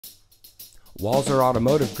Walser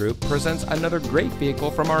Automotive Group presents another great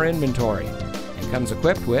vehicle from our inventory and comes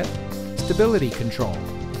equipped with stability control,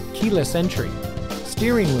 keyless entry,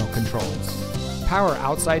 steering wheel controls, power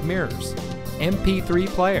outside mirrors, MP3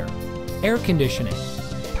 player, air conditioning,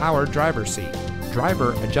 power driver seat,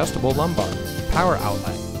 driver adjustable lumbar, power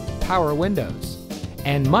outlet, power windows,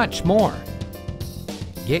 and much more.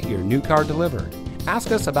 Get your new car delivered.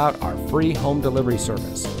 Ask us about our free home delivery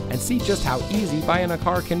service and see just how easy buying a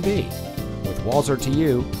car can be. With Walser to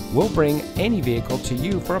You, we'll bring any vehicle to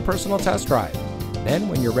you for a personal test drive. Then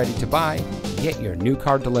when you're ready to buy, get your new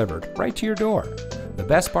car delivered right to your door. The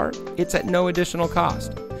best part, it's at no additional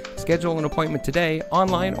cost. Schedule an appointment today,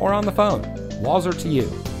 online or on the phone. Walser to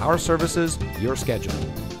You, our services, your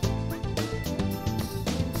scheduling.